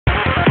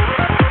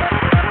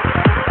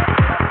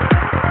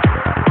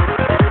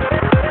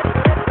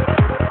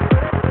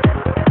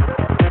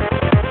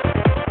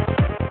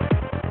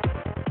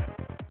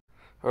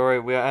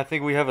Alright, I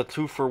think we have a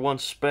 2-for-1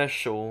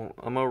 special.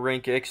 I'm gonna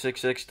rank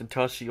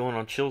XXXTENTACION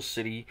on Chill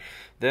City.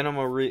 Then I'm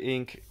gonna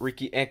rank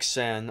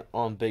Rickyxsan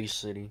on Bay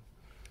City.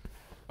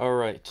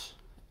 Alright.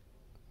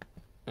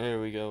 There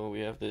we go,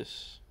 we have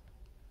this.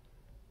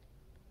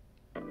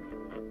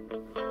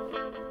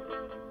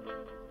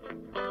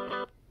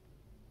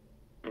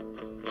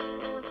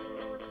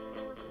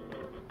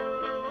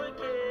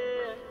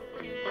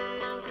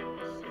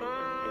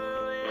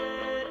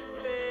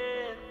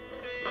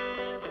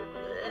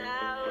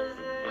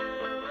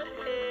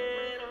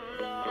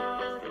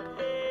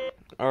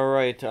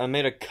 Alright, I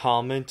made a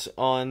comment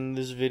on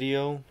this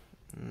video.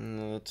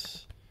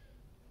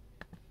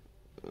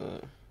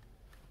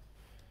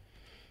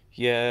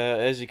 Yeah,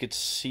 as you could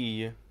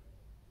see,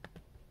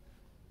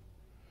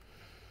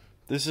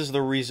 this is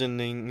the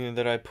reasoning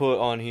that I put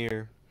on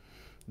here.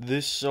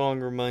 This song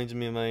reminds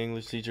me of my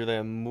English teacher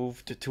that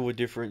moved to a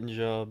different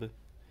job,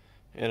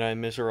 and I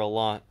miss her a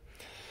lot.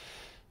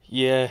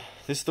 Yeah,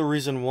 this is the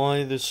reason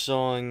why this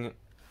song,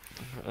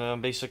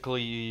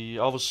 basically,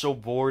 I was so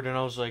bored and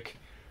I was like,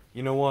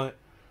 you know what?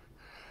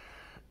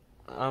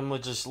 I'm gonna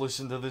just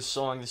listen to this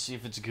song to see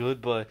if it's good,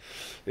 but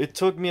it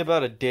took me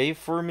about a day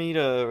for me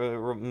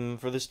to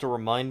for this to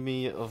remind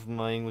me of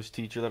my English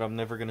teacher that I'm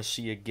never gonna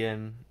see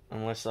again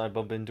unless I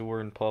bump into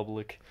her in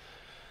public.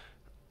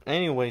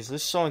 Anyways,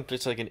 this song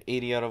gets like an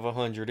 80 out of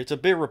 100. It's a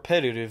bit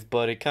repetitive,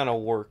 but it kind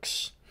of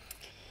works.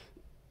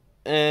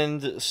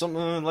 And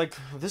something like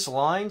this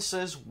line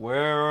says,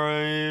 "Where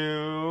are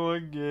you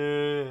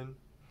again?"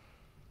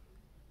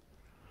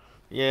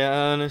 Yeah,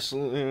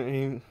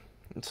 honestly,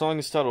 the song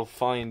is titled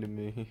 "Find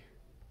Me."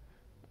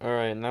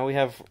 Alright, now we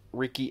have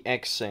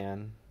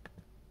Rickyxsan.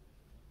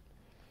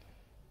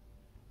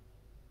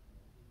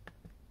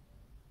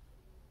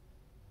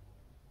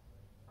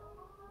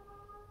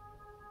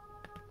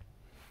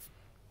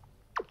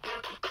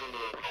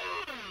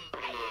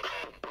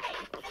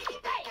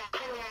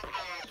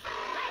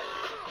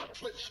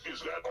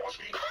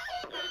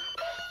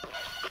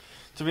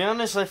 To be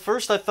honest, at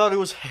first I thought it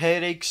was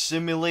Headache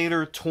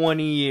Simulator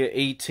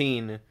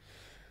 2018.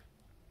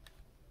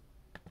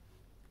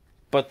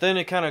 But then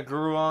it kind of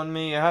grew on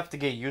me. I have to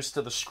get used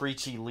to the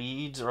screechy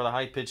leads, or the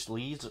high-pitched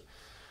leads.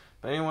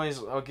 But anyways,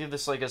 I'll give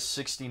this like a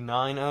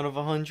 69 out of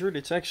 100.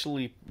 It's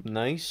actually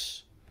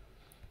nice.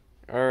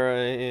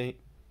 Alright.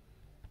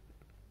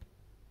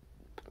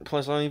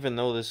 Plus, I don't even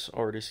know this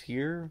artist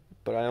here.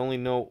 But I only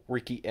know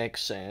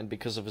Rickyxsan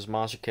because of his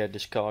Mastercard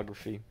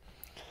discography.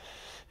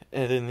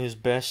 And then his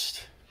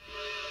best...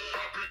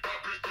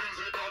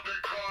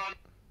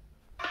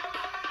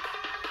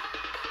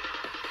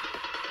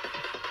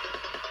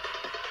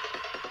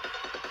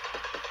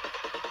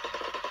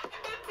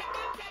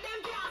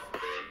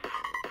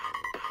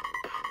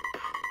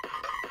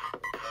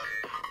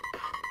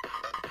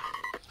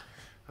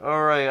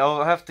 Alright,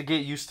 I'll have to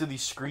get used to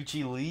these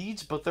screechy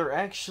leads, but they're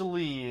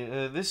actually...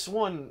 this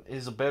one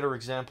is a better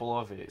example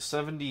of it.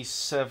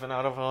 77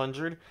 out of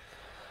 100.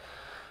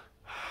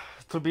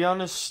 To be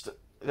honest,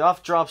 the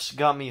off drops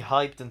got me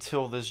hyped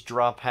until this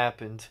drop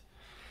happened.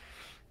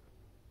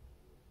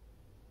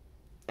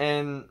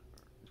 And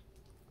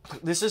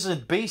this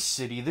isn't Bass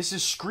City, this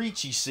is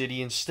Screechy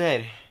City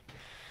instead.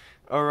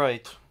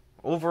 Alright,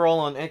 overall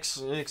on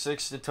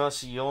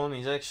XXXTentacion,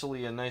 he's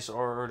actually a nice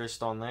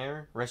artist on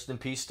there. Rest in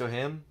peace to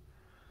him.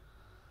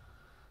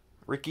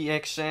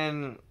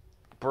 Rickyxsan,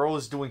 bro,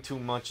 is doing too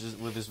much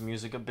with his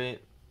music a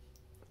bit.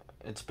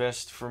 It's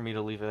best for me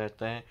to leave it at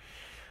that.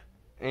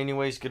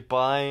 Anyways,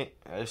 goodbye.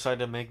 I decided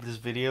to make this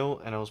video,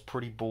 and I was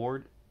pretty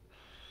bored.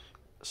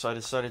 So I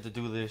decided to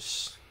do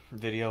this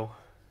video.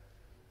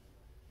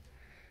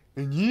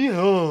 And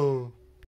yeehaw!